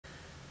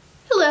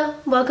Hello,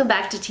 welcome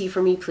back to Tea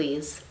For Me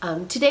Please.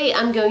 Today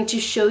I'm going to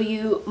show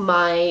you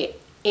my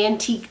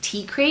antique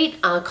tea crate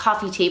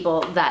coffee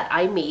table that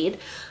I made.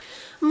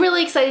 I'm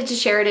really excited to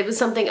share it. It was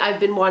something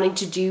I've been wanting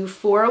to do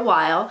for a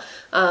while,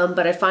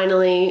 but I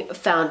finally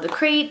found the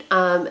crate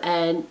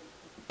and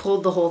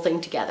pulled the whole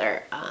thing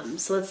together.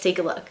 So let's take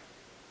a look.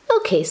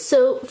 Okay,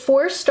 so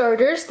for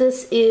starters,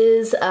 this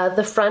is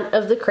the front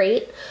of the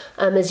crate.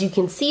 As you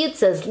can see, it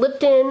says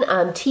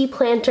Lipton, tea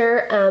planter,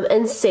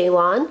 and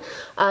Ceylon.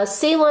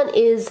 Ceylon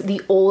is the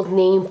old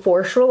name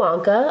for Sri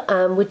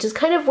Lanka, which is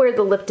kind of where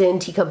the Lipton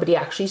Tea Company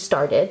actually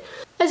started.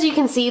 As you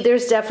can see,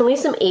 there's definitely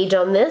some age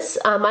on this.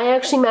 I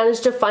actually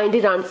managed to find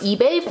it on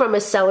eBay from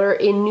a seller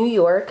in New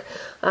York,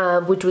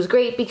 which was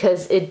great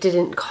because it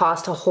didn't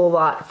cost a whole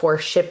lot for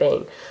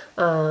shipping.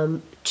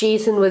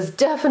 Jason was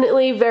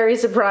definitely very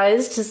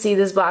surprised to see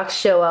this box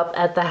show up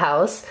at the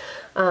house,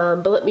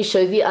 but let me show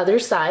you the other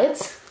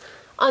sides.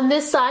 On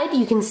this side,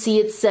 you can see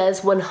it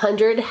says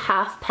 100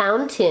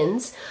 half-pound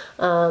tins,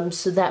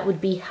 so that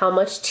would be how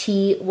much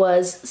tea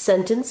was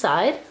sent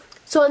inside.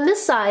 So on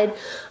this side,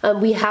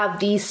 we have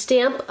the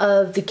stamp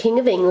of the King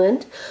of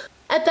England.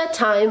 At that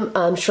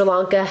time, Sri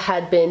Lanka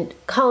had been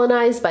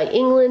colonized by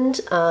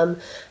England,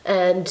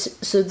 and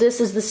so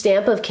this is the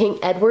stamp of King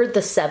Edward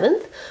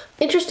VII.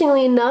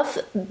 Interestingly enough,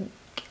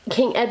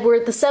 King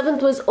Edward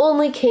VII was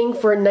only king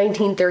for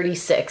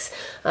 1936,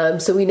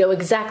 so we know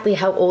exactly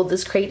how old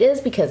this crate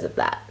is because of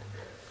that.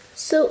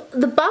 So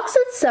the box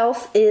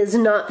itself is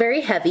not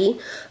very heavy,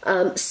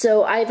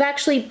 so I've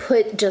actually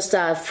put just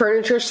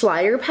furniture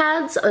slider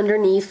pads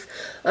underneath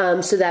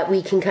so that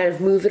we can kind of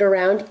move it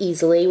around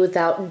easily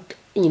without,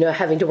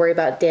 having to worry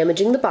about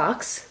damaging the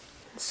box.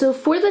 So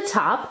for the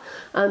top,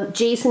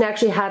 Jason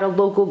actually had a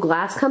local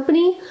glass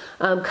company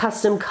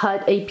custom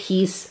cut a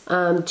piece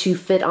to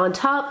fit on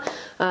top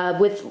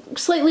with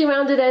slightly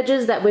rounded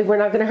edges. That way we're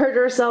not going to hurt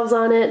ourselves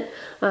on it,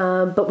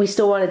 but we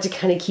still wanted to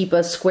kind of keep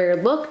a square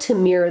look to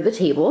mirror the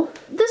table.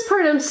 This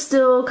part I'm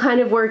still kind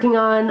of working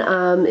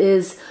on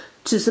is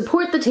to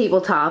support the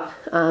tabletop,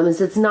 as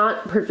it's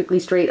not perfectly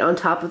straight on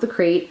top of the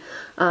crate.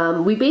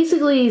 We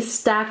basically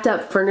stacked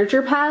up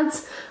furniture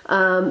pads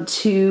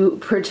to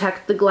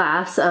protect the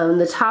glass.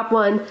 The top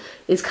one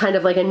is kind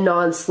of like a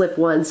non-slip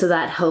one, so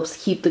that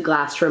helps keep the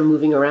glass from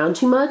moving around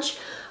too much.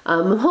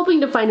 I'm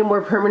hoping to find a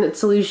more permanent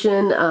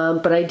solution,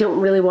 but I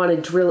don't really want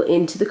to drill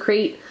into the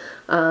crate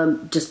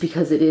just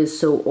because it is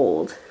so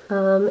old.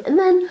 And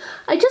then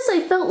I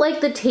felt like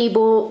the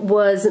table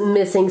was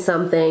missing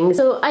something.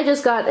 So I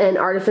just got an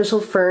artificial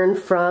fern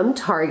from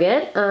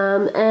Target,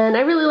 and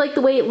I really like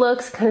the way it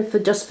looks. Kind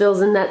of just fills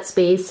in that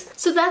space.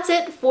 So that's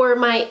it for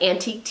my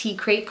antique tea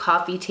crate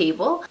coffee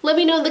table. Let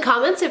me know in the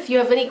comments if you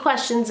have any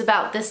questions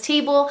about this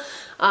table,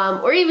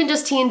 or even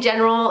just tea in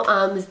general.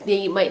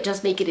 You might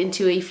just make it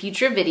into a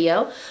future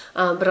video,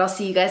 but I'll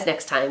see you guys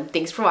next time.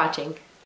 Thanks for watching.